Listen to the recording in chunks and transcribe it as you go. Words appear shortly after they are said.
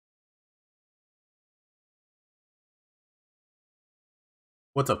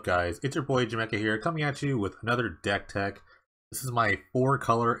What's up, guys? It's your boy Jamaica here, coming at you with another deck tech. This is my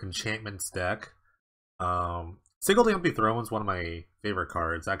 4-color Enchantments deck. Sigil the Empty Throne is one of my favorite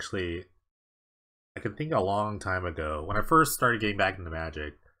cards. Actually, I can think a long time ago, when I first started getting back into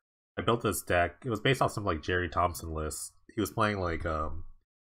Magic, I built this deck. It was based off some like Jerry Thompson list. He was playing like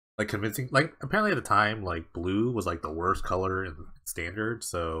convincing, like apparently at the time like blue was like the worst color in standard,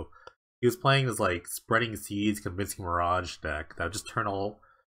 so he was playing this like spreading seeds, convincing mirage deck that would just turn all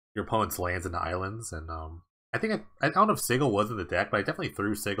your opponent's lands into islands. And I don't know if Sigil was in the deck, but I definitely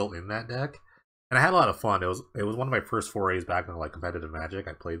threw Sigil in that deck, and I had a lot of fun. It was one of my first forays back into like competitive Magic.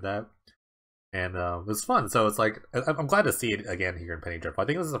 I played that, and it was fun. So it's like I'm glad to see it again here in Penny Dreadful. I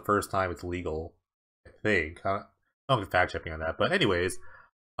think this is the first time it's legal. I think I don't get fact checking on that, but anyways,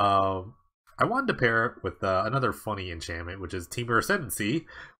 um, I wanted to pair it with another funny enchantment, which is Teamer Ascendancy,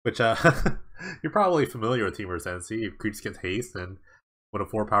 which you're probably familiar with Teamer Ascendancy. If creatures get haste, and when a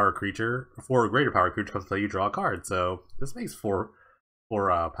 4-power creature, 4 or greater power creature comes to play, you draw a card. So this makes four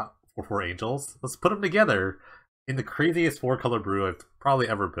angels. Let's put them together in the craziest 4-color brew I've probably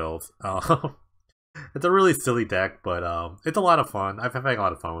ever built. It's a really silly deck, but it's a lot of fun. I've been having a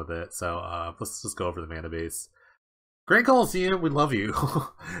lot of fun with it. So let's just go over the mana base. Grand Coliseum, we love you.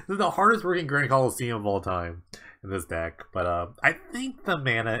 This is the hardest working Grand Coliseum of all time in this deck, but I think the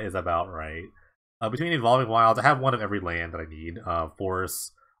mana is about right. Between Evolving Wilds, I have one of every land that I need.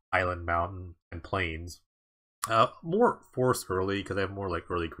 Forest, Island, Mountain, and Plains. More Forest early, because I have more like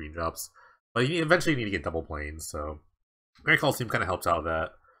early green drops. But eventually you need to get double Plains, so Grand Coliseum kind of helps out with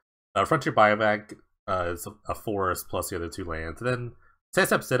that. Frontier Biobank is a forest plus the other 2 lands. And then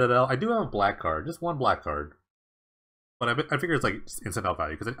Sidestep Citadel, I do have a black card, just one black card. But I figure it's like just instant out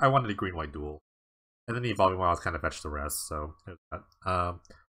value, because I wanted a green-white duel. And then the Evolving Wilds kind of fetch the rest, so there's that.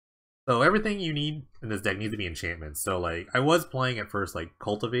 So everything you need in this deck needs to be enchantments. So like I was playing at first like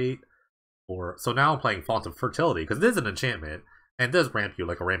Cultivate, so now I'm playing Font of Fertility, because it is an enchantment, and it does ramp you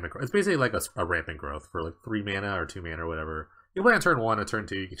like a rampant growth. It's basically like a rampant growth for like 3 mana or 2 mana or whatever. You play on turn 1 and turn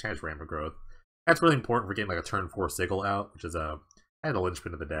 2, you can change rampant growth. That's really important for getting like a turn 4 Sigil out, which is kind of the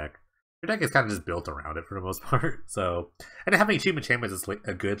linchpin of the deck. Your deck is kind of just built around it for the most part. So, and having cheap enchantments is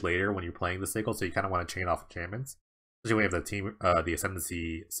a good later when you're playing the Sigil, so you kind of want to chain off enchantments. Especially when you have the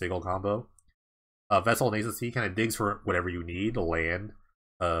Ascendancy Sigil combo. Vessel and Nascency kind of digs for whatever you need, a land,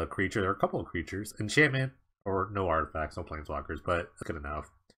 a creature, or a couple of creatures. Enchantment, or no artifacts, no planeswalkers, but that's good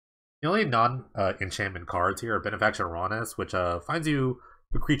enough. The only non-enchantment cards here are Benefaction Uranus, which finds you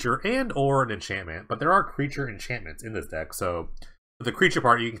a creature and or an enchantment, but there are creature enchantments in this deck, so for the creature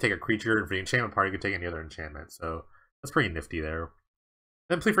part, you can take a creature, and for the enchantment part, you can take any other enchantment, so that's pretty nifty there.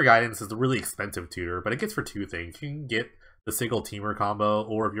 Then Plea for Guidance is a really expensive tutor, but it gets for 2 things. You can get the Sigil Teamer combo,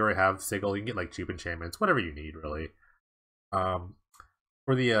 or if you already have Sigil, you can get like cheap enchantments, whatever you need, really.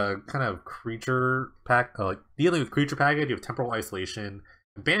 For the kind of creature pack, like dealing with creature package, you have Temporal Isolation,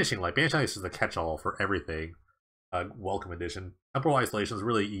 and Banishing Light. Banishing Light is just a catch-all for everything. Welcome Edition. Temporal Isolation is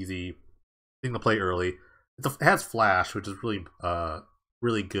really easy thing to play early. It has Flash, which is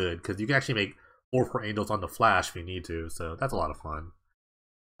really good, because you can actually make 4/4 angels on the Flash if you need to, so that's a lot of fun.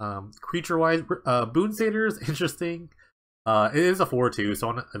 Creature-wise, Boon Satyr is interesting. It is a 4/2, so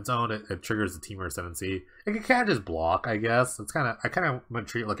on its own it triggers the Teamer Ascendancy. It can kind of just block, I guess. I kind of want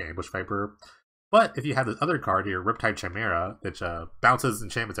to treat it like an Ambush Viper. But if you have this other card here, Riptide Chimera, which bounces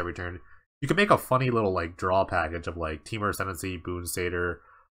enchantments every turn, you can make a funny little like draw package of like Teamer Ascendancy, Boon Satyr,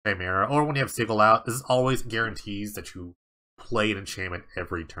 Chimera, or when you have Sigil out, this always guarantees that you play an enchantment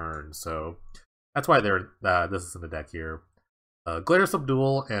every turn. So that's why this is in the deck here. Glitter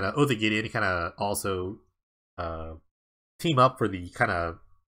Subdual and Oath of Gideon kind of also team up for the kind of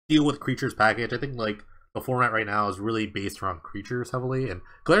deal with creatures package. I think like the format right now is really based around creatures heavily, and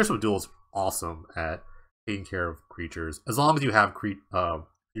Glitter Subdual is awesome at taking care of creatures as long as you have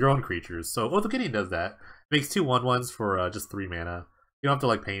your own creatures. So Oath of Gideon does that. It makes 2 1/1s for just 3 mana. You don't have to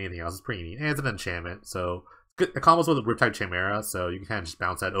like pay anything else. It's pretty neat, and it's an enchantment, so it's good. It combos with Riptide Chimera, so you can kind of just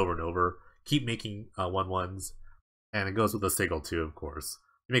bounce that over and over, keep making 1/1s. And it goes with the Sigil too, of course.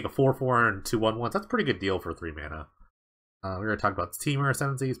 You make a 4/4 and 2 1/1s. That's a pretty good deal for 3 mana. We're going to talk about Teamer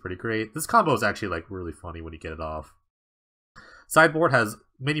Ascendancy. It's pretty great. This combo is actually like really funny when you get it off. Sideboard has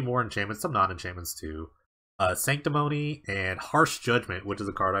many more enchantments, some non-enchantments too. Sanctimony and Harsh Judgment, which is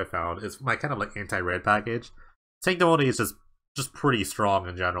a card I found, is my kind of like anti-red package. Sanctimony is just pretty strong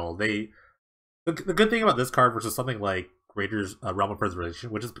in general. The good thing about this card versus something like Raider's Realm of Preservation,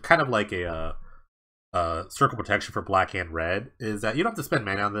 which is kind of like a Circle Protection for black and red, is that you don't have to spend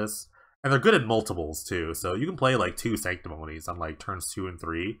mana on this, and they're good in multiples too, so you can play like 2 Sanctimonies on like turns 2 and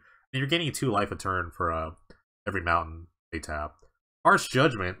 3, and you're gaining 2 life a turn for every mountain they tap. Harsh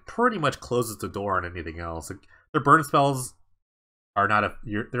Judgment pretty much closes the door on anything else. Like, their burn spells are not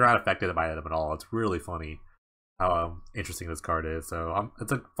they're not affected by them at all. It's really funny how interesting this card is. So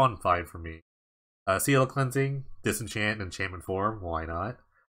it's a fun find for me. Seal Cleansing, Disenchant, Enchantment form. Why not?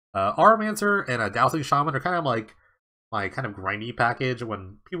 Aromancer and a Dowsing Shaman are kind of like my kind of grindy package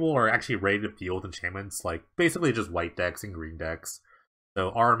when people are actually ready to deal with enchantments, like basically just white decks and green decks.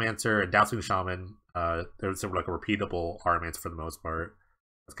 So Aromancer and Dowsing Shaman, they're sort of like a repeatable Aromancer for the most part.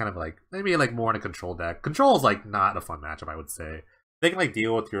 It's kind of like maybe like more in a control deck. Control is like not a fun matchup, I would say. They can like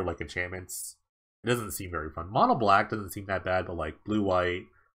deal with your like enchantments. It doesn't seem very fun. Mono black doesn't seem that bad, but like blue white,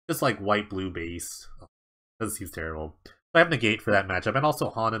 just like white blue base, doesn't seem terrible. So I have Negate for that matchup, and also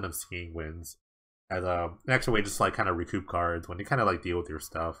Haunted of Seeing Winds as an extra way just to like kind of recoup cards when you kind of like deal with your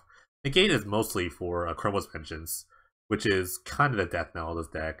stuff. Negate is mostly for Chroma's Vengeance, which is kind of the death knell of this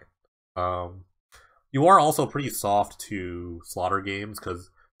deck. You are also pretty soft to slaughter games because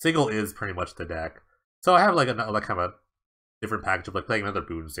Sigil is pretty much the deck. So I have like another like kind of a different package of like playing another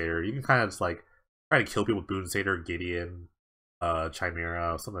Boon Satyr. You can kind of just like try to kill people with Boon Satyr, Gideon,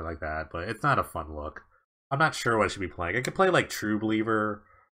 Chimera, something like that, but it's not a fun look. I'm not sure what I should be playing. I could play like True Believer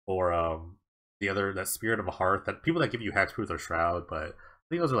or the other, that Spirit of a Hearth, that people that give you Hexproof or Shroud, but I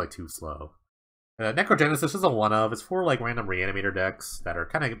think those are like too slow. Necrogenesis is a one of. It's for like random Reanimator decks that are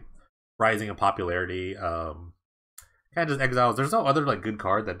kind of rising in popularity. Kind of just exiles. There's no other like good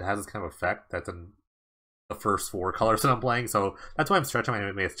card that has this kind of effect that's in the first 4 colors that I'm playing, so that's why I'm stretching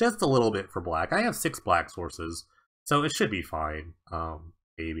my mace just a little bit for black. I have 6 black sources, so it should be fine.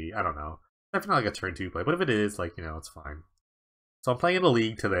 Maybe, I don't know. Definitely like a turn 2 play, but if it is, like, you know, it's fine. So I'm playing in the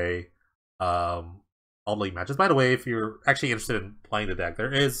league today. All league matches. By the way, if you're actually interested in playing the deck,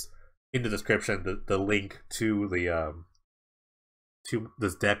 there is in the description the link to the to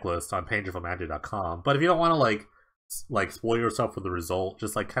this deck list on painterfulmagic.com. But if you don't want to like spoil yourself for the result,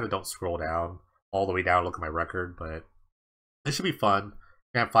 just like kind of don't scroll down all the way down and look at my record. But it should be fun.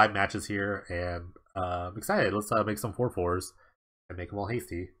 We have 5 matches here, and I'm excited. Let's make some 4/4s and make them all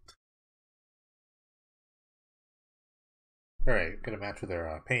hasty. Alright, gonna match with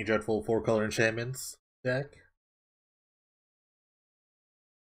their Painting Dreadful 4-color enchantments deck.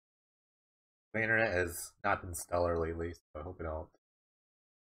 My internet has not been stellar lately, so I hope it don't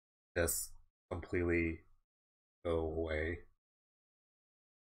just completely go away.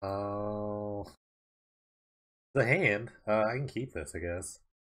 Oh, the hand. I can keep this, I guess.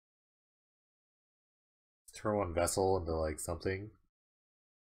 Turn 1 Vessel into like something.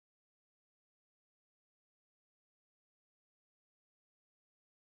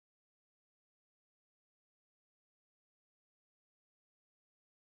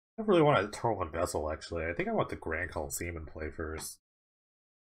 I really want to turn 1 Vessel, actually. I think I want the Grand Coliseum in play first.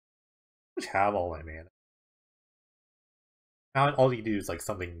 I have all my mana. Now all you do is like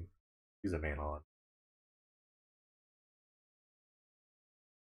something, use a mana on.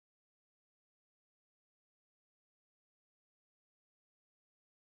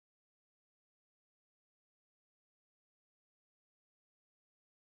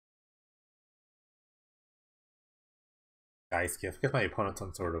 Dice Gift. Get my opponent's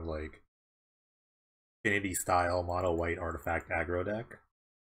on sort of like Infinity style mono white artifact aggro deck.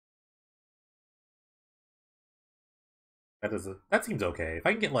 That seems okay. If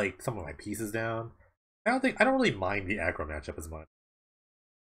I can get like some of my pieces down, I don't really mind the aggro matchup as much.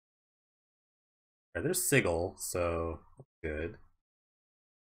 Alright, there's Sigil, so that's good.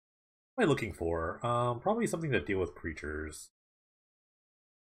 What am I looking for? Probably something to deal with creatures.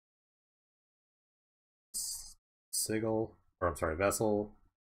 Sigil, or I'm sorry, Vessel.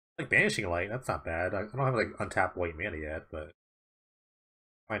 Like Banishing Light, that's not bad. I don't have like untapped white mana yet, but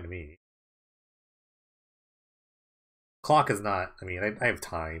fine to me. Clock is not. I mean, I have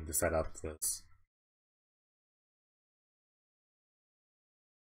time to set up this.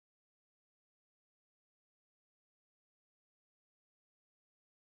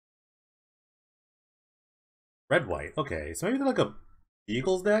 Red white. Okay, so maybe they're like a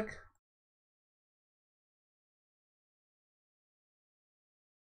Eagles deck.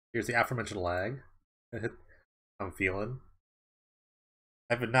 Here's the aforementioned lag. I'm feeling.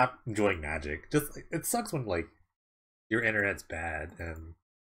 I've been not enjoying Magic. Just it sucks when like your internet's bad and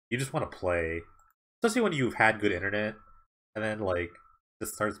you just want to play, especially when you've had good internet, and then like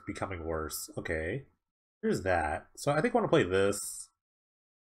this starts becoming worse. Okay, here's that. So I think I want to play this.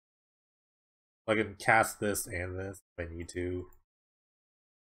 I can cast this and this if I need to.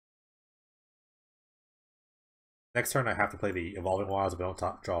 Next turn I have to play the Evolving Wilds, but I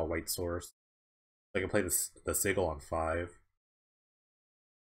don't draw a white source. I can play the Sigil on 5.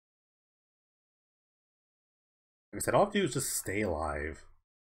 Like I said, all I have to do is just stay alive.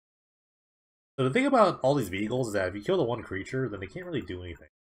 So the thing about all these vehicles is that if you kill the one creature, then they can't really do anything.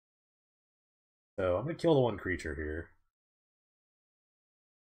 So I'm gonna kill the one creature here.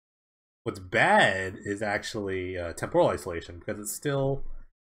 What's bad is actually temporal isolation, because it still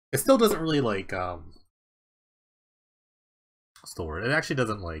doesn't really like what's the word? It actually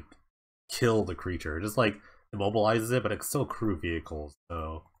doesn't like kill the creature. It just like immobilizes it, but it still crew vehicles.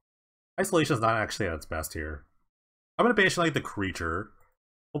 So isolation is not actually at its best here. I'm gonna banish like the creature.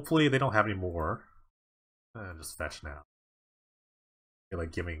 Hopefully they don't have any more. Just fetch now. They're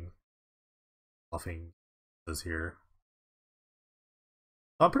like giving bluffing this here.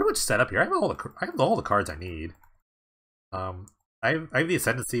 So I'm pretty much set up here. I have all the cards I need. I have the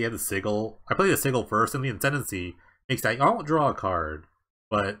Ascendancy, I have the Sigil. I play the Sigil first, and the Ascendancy makes that I won't draw a card,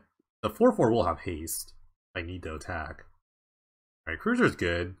 but the 4/4 will have haste if I need to attack. Alright, Cruiser's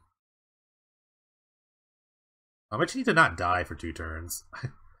good. I just need to not die for 2 turns.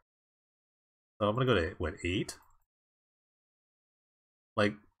 So I'm gonna go to, what, 8?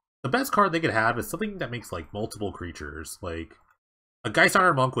 Like, the best card they could have is something that makes, like, multiple creatures. Like, a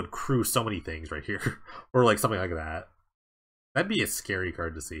Geistarner Monk would crew so many things right here. Or, like, something like that. That'd be a scary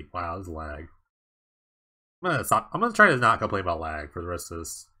card to see. Wow, this is lag. I'm gonna try to not complain about lag for the rest of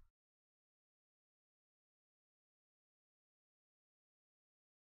this.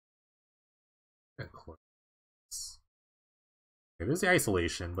 Okay, there's the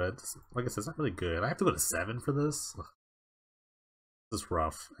isolation, but like I said, it's not really good. I have to go to 7 for this. This is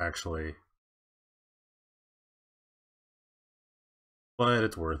rough, actually. But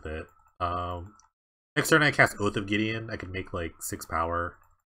it's worth it. Next turn I cast Oath of Gideon. I can make like 6 power.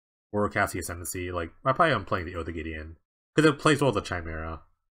 Or cast the Ascendancy. Like, I probably am playing the Oath of Gideon. Because it plays well with the Chimera.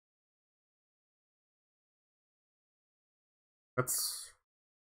 That's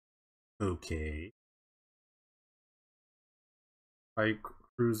okay. I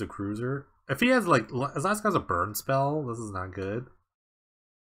cruise a cruiser. If he has like, as last guy's a burn spell, this is not good.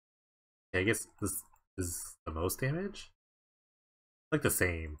 Okay, I guess this is the most damage. Like the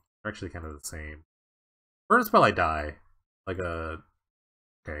same. They're actually kind of the same. Burn spell, I die. Like a.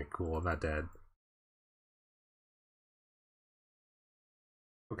 Okay, cool. I'm not dead.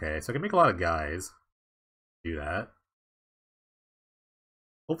 Okay, so I can make a lot of guys do that.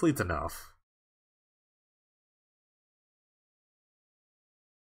 Hopefully it's enough.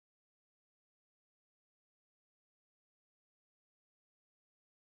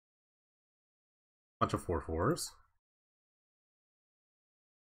 Bunch of 4/4s.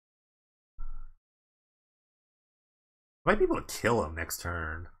 Might be able to kill him next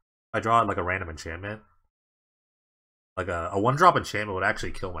turn. If I draw like a random enchantment. Like a 1-drop enchantment would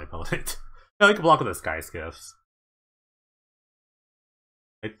actually kill my opponent. No, I can block with the Sky Skiffs.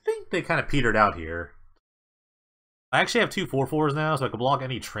 I think they kind of petered out here. I actually have 2 4/4s now, so I can block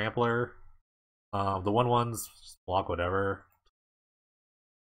any Trampler. The 1/1s, just block whatever.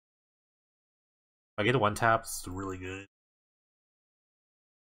 If I get a 1-tap, it's really good.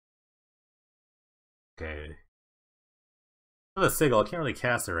 Okay. For the Sigil, I can't really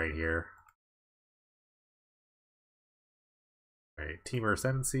cast it right here. Alright, Teamer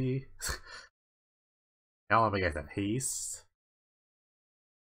Ascendancy. Now I'm gonna get that haste.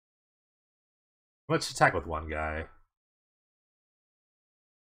 Let's attack with one guy.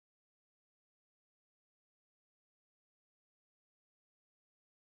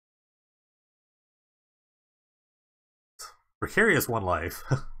 Precarious 1 life.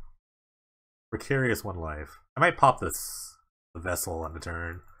 Precarious 1 life. I might pop the vessel on the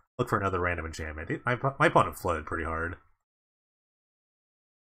turn. Look for another random enchantment. My opponent flooded pretty hard.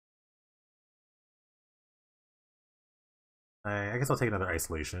 I guess I'll take another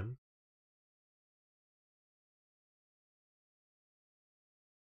isolation.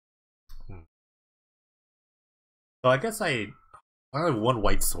 So I guess I only have 1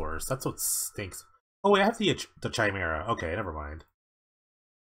 white source. That's what stinks. Oh wait, I have the Chimera. Okay, never mind.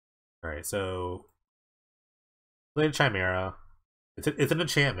 Alright, so play the Chimera. It's an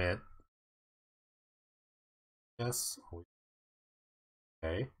enchantment. Yes.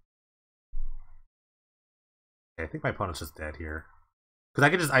 Okay. I think my opponent's just dead here. Because I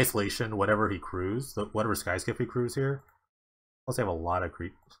can just isolation whatever he crews, whatever Skyskiff he crews here. Plus I have a lot of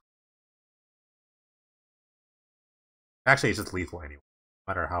creeps. Actually, it's just lethal anyway.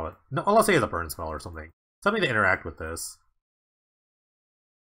 No matter how it... No, unless he has a burn spell or something. Something to interact with this.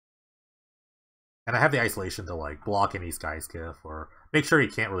 And I have the isolation to like block any Skyskiff or make sure he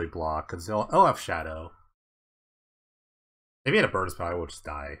can't really block because he'll have Shadow. If he had a burn spell, I would just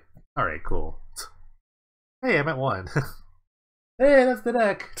die. Alright, cool. Hey, I'm at 1. Hey, that's the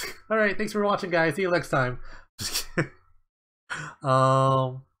deck! Alright, thanks for watching, guys. See you next time.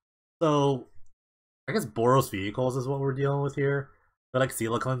 So I guess Boros vehicles is what we're dealing with here. But like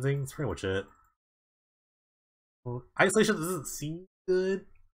Sela cleansing, that's pretty much it. Isolation doesn't seem good,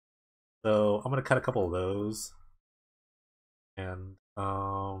 so I'm gonna cut a couple of those. And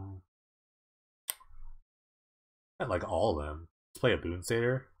I like all of them. Let's play a Boon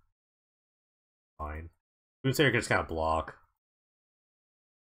Satyr. Fine. Boon Satyr can just kind of block.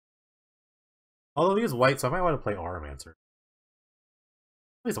 Although he is white, so I might want to play Armamancer.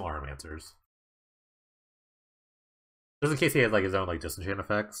 Play some Armamancers. Just in case he has like his own like disenchant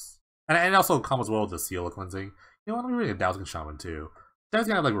effects. And also comes well with the Seal cleansing. You know what, I'm reading a Dowsing Shaman too. That's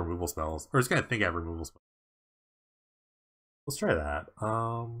gonna have like removal spells. Or it's gonna think I have removal spells. Let's try that.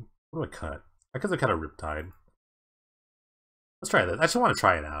 What do I cut? I could cut a Riptide. Let's try this. I just want to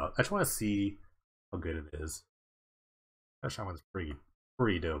try it out. I just want to see how good it is. That Shaman's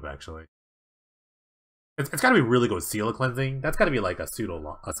pretty dope actually. It's gotta be really good with Seal cleansing. That's gotta be like a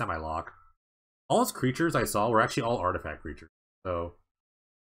a semi-lock. All his creatures I saw were actually all artifact creatures. So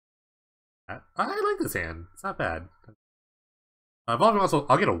I like this hand. It's not bad. Evolving also,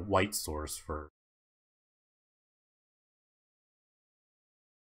 I'll get a white source for.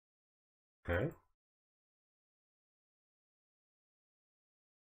 Okay.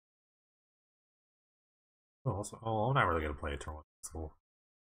 Oh, also, I'm not really gonna play a turn one. So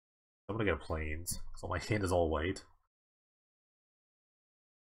I'm gonna get planes. So my hand is all white.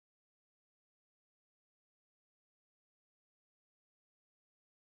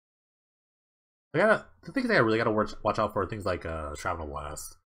 The things I really gotta watch out for are things like Travel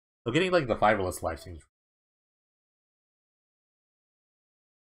Blast. So getting like the fiberless life seems.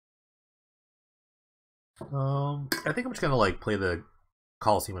 I think I'm just gonna like play the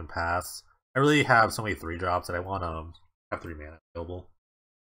Coliseum and pass. I really have so many 3-drops that I want have 3 mana available.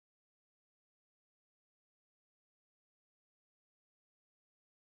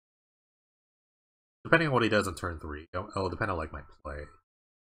 Depending on what he does in turn 3, it'll depend on like my play.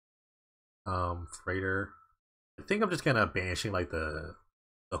 Freighter. I think I'm just gonna banishing like the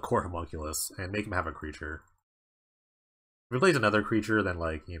core homunculus and make him have a creature. If he plays another creature, then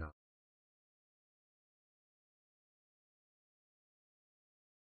like, you know.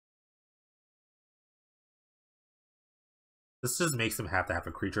 This just makes him have to have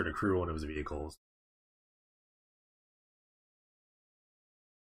a creature to crew one of his vehicles.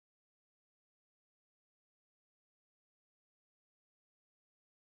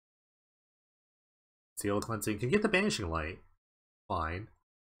 Seal cleansing can get the banishing light. Fine.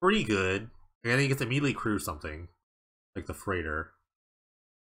 Pretty good. And then he gets immediately crew something. Like the freighter.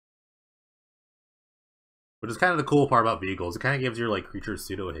 Which is kind of the cool part about vehicles. It kind of gives your like creatures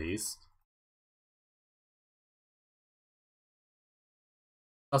pseudo haste.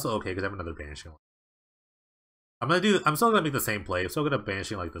 Also okay because I have another banishing light. I'm still gonna make the same play. I'm still gonna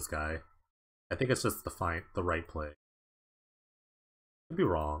banishing like this guy. I think it's just the right play. Could be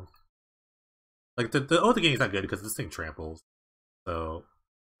wrong. Like the Oath of Game is not good because this thing tramples. So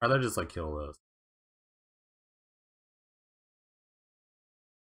I'd rather just like kill this.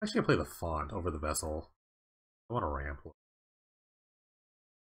 I'm actually gonna play the font over the vessel. I want a ramp.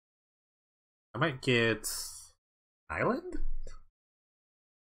 I might get island?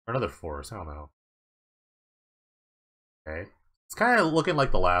 Or another forest, I don't know. Okay. It's kinda looking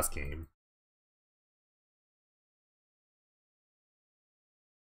like the last game.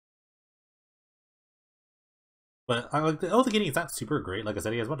 But I like the Oath of Guinea is not super great. Like I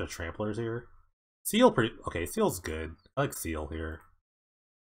said, he has a bunch of tramplers here. Seal pretty okay, Seal's good. I like Seal here.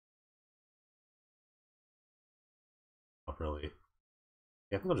 Not really.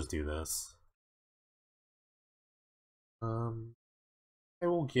 Yeah, I think I'll just do this. I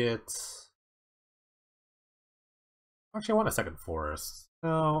will get actually I want a second forest.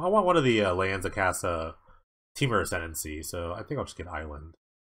 No, I want one of the lands that casts a Teamer Ascendancy, so I think I'll just get Island.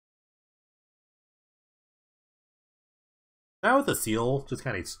 Now with the Seal just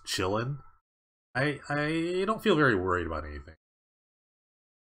kinda chilling. I don't feel very worried about anything.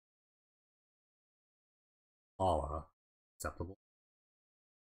 Lala. Acceptable.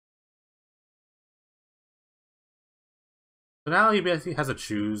 So now he basically has to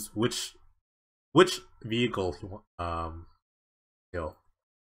choose which vehicle he kill.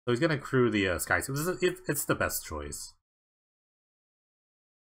 So he's gonna crew the Sky Suit. It's the best choice.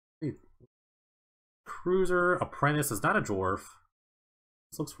 Cruiser Apprentice is not a dwarf.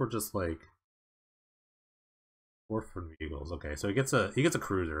 This looks for just like dwarf vehicles. Okay, so he gets a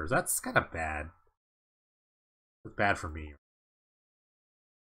cruiser. That's kind of bad. It's bad for me.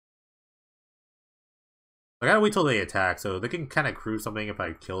 I gotta wait till they attack, so they can kind of crew something if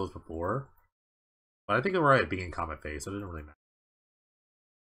I kill this before. But I think we're at beginning combat phase, so it doesn't really matter.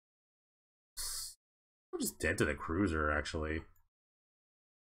 I'm just dead to the cruiser, actually.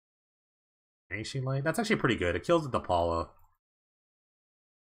 Vanishing Light? That's actually pretty good. It kills the Dapala.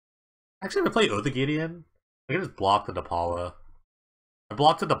 Actually, if I play Oath of Gideon, I can just block the Dapala. I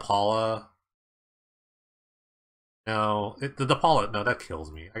blocked the Dapala. No, the Dapala, no, that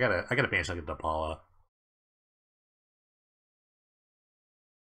kills me. I gotta banish like a Dapala.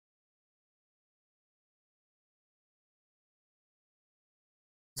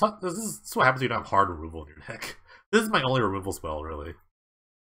 So, this is what happens when you don't have hard removal in your deck. This is my only removal spell, really.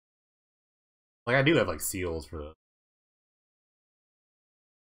 Like, I do have, like, seals for this.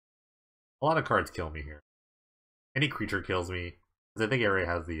 A lot of cards kill me here. Any creature kills me. Because I think it already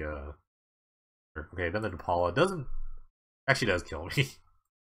has the, Okay, then the Dapala doesn't... Actually does kill me.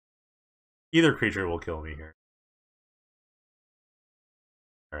 Either creature will kill me here.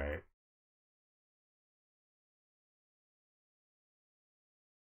 Alright.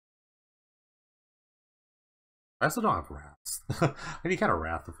 I still don't have Wraths. I need kind of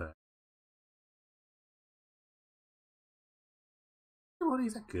Wrath effect. What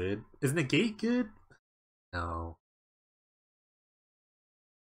is that good? Is Negate good? No.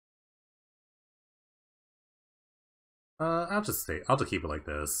 I'll just keep it like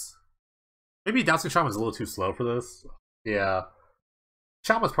this. Maybe Dousing Shaman's a little too slow for this. Yeah.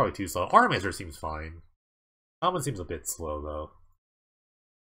 Shaman's probably too slow. Armazer seems fine. Shaman seems a bit slow, though.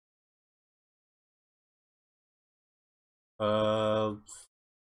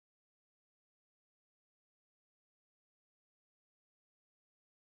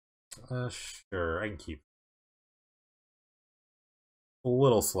 Sure, I can keep. A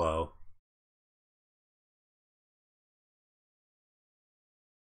little slow.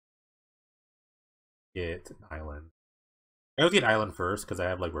 Get an island. I would get island first because I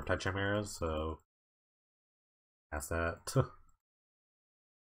have like Riptide Chimeras, so pass that.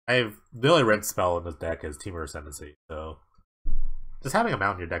 I have the only red spell in this deck is Temur Ascendancy, so just having a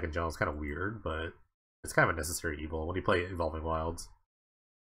mount in your deck in general is kind of weird, but it's kind of a necessary evil when you play Evolving Wilds.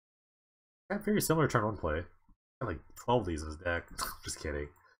 Got very similar turn 1 play. Got like 12 of these in his deck. Just kidding.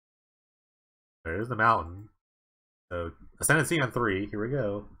 There's the mountain. So Ascendancy on 3. Here we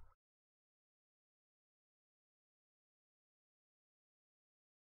go.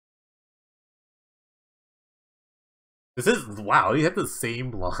 This is wow. You have the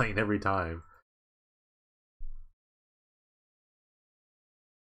same line every time.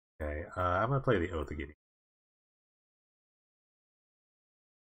 Okay, I'm gonna play the Oath again.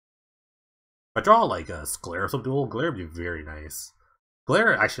 If I draw like a Glare Subdual, Glare would be very nice.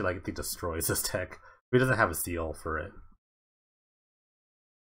 Glare actually like I think destroys this deck. But he doesn't have a seal for it.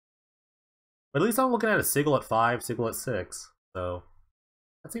 But at least I'm looking at a Sigil at 5, Sigil at 6. So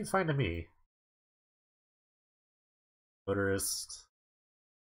that seems fine to me. Motorist.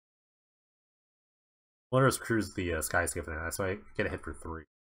 Motorist cruise the Skyskip now, that's why I get a hit for 3.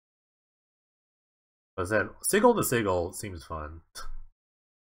 But that Sigil to Sigil seems fun.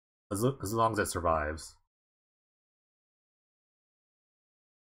 As long as it survives.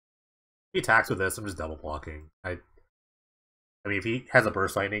 If he attacks with this, I'm just double blocking. I mean, if he has a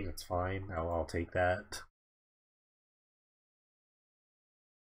Burst Lightning, that's fine. I'll take that.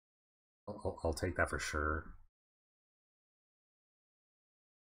 I'll take that for sure.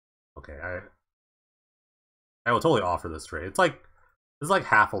 Okay, I will totally offer this trade. It's like this is like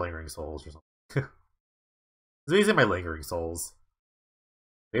half a Lingering Souls or something. It's basically my Lingering Souls.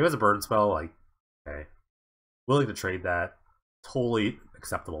 If he has a burn spell, like okay, willing to trade that. Totally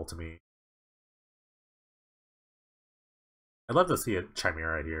acceptable to me. I'd love to see a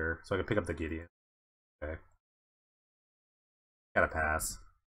Chimera here, so I can pick up the Gideon. Okay. Gotta pass.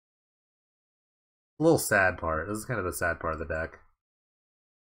 A little sad part. This is kind of the sad part of the deck.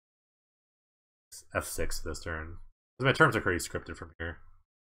 F6 this turn. My turns are pretty scripted from here.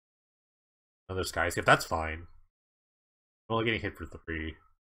 Another Skyskip, that's fine. I'm only getting hit for 3.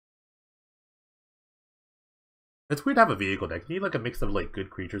 It's weird to have a vehicle deck. You need like a mix of like good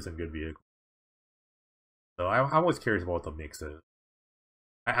creatures and good vehicles. So I'm always curious about what the mix is.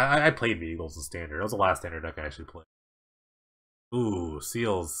 I played vehicles in standard. That was the last standard deck I actually played. Ooh,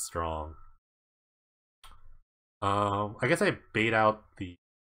 Seal's strong. I guess I bait out the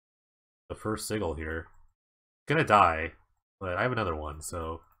first Sigil here. It's gonna die, but I have another one,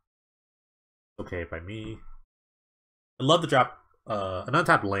 so okay by me. I'd love to drop an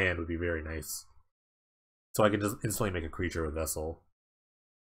untapped land would be very nice. So I can just instantly make a creature with Vessel.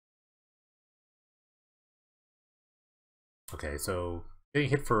 Okay, so getting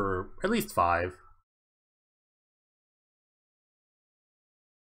hit for at least 5.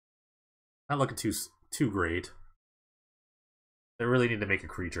 Not looking too too great. They really need to make a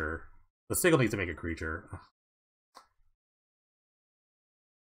creature. The Sigil needs to make a creature.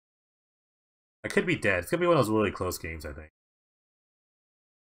 I could be dead. It's gonna be one of those really close games, I think.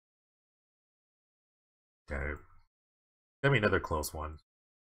 Okay. Gonna be another close one.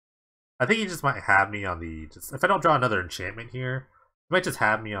 I think he just might have me on the... Just if I don't draw another enchantment here, he might just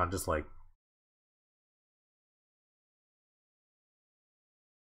have me on just like...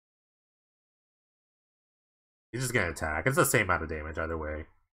 He's just gonna attack. It's the same amount of damage either way.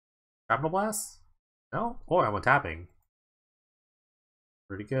 Grapple Blast? No? Oh, I went tapping.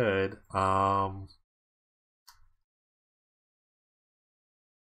 Pretty good.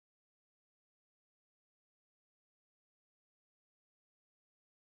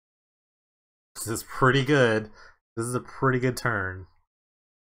 This is pretty good. This is a pretty good turn.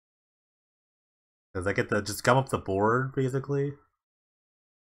 Because I get to just gum up the board, basically.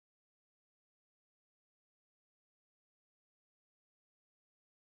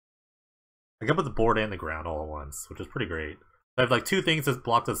 I gum up the board and the ground all at once, which is pretty great. I have like two things that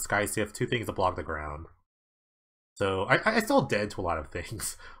block the Sky Sift, two things that block the ground. So I still dead to a lot of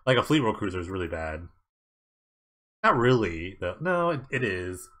things. Like a Fleet World Cruiser is really bad. Not really, though. No, it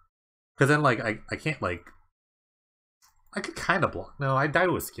is. Because then like I can't like... I could kind of block. No, I died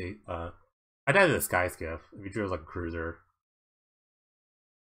to escape. I died to the Sky Skiff if he drew like a cruiser.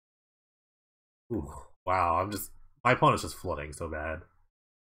 Ooh, wow, I'm just... My opponent's just flooding so bad.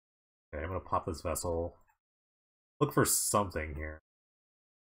 Okay, I'm gonna pop this vessel. Look for something here.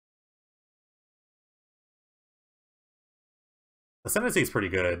 Ascendancy is pretty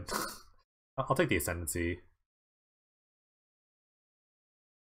good. I'll take the Ascendancy.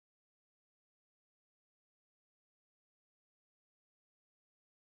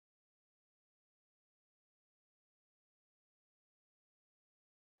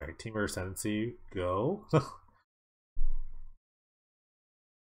 Alright, Teamer Ascendancy, go.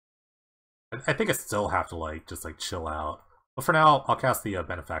 I think I still have to like just like chill out. But for now, I'll cast the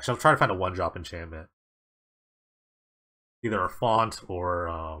Benefaction. I'll try to find a one-drop enchantment. Either a font or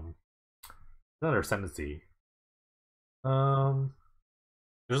another Ascendancy.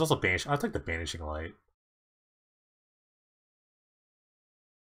 There's also Banish. I'll take the Banishing Light.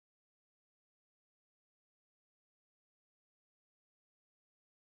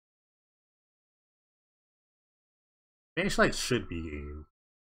 Banishing Light should be game.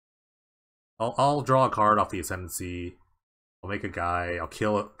 I'll draw a card off the Ascendancy. I'll make a guy. I'll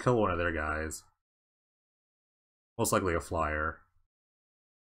kill one of their guys. Most likely a flyer.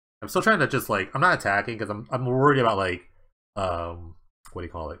 I'm still trying to just like... I'm not attacking because I'm worried about like... what do you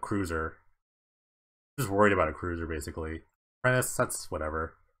call it? Cruiser. I'm just worried about a cruiser basically. Apprentice, that's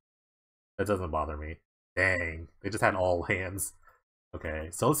whatever. That doesn't bother me. Dang. They just had all hands. Okay,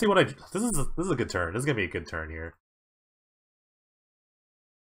 so let's see what I... This is a good turn. This is gonna be a good turn here.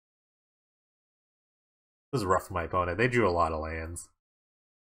 This is rough for my opponent. They drew a lot of lands.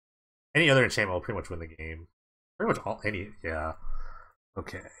 Any other enchantment will pretty much win the game. Pretty much all any yeah.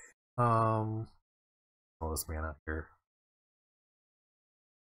 Okay. All this mana here.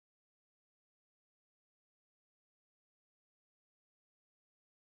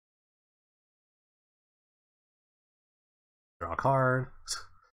 Draw a card.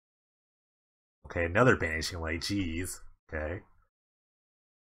 Okay, another Banishing Light. Jeez. Okay.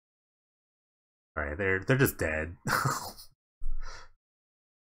 Alright, they're just dead.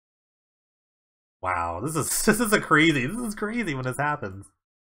 Wow, this is a crazy. This is crazy when this happens.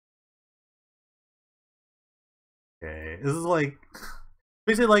 Okay, this is like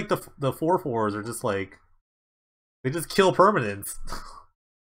basically like the 4/4s are just like they just kill permanents.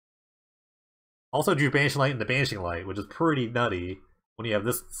 Also drew Banishing Light and the Banishing Light, which is pretty nutty when you have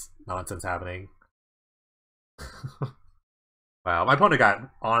this nonsense happening. Wow, my opponent got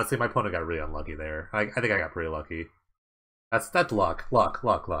really unlucky there. I think I got pretty lucky. That's luck,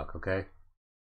 luck, okay.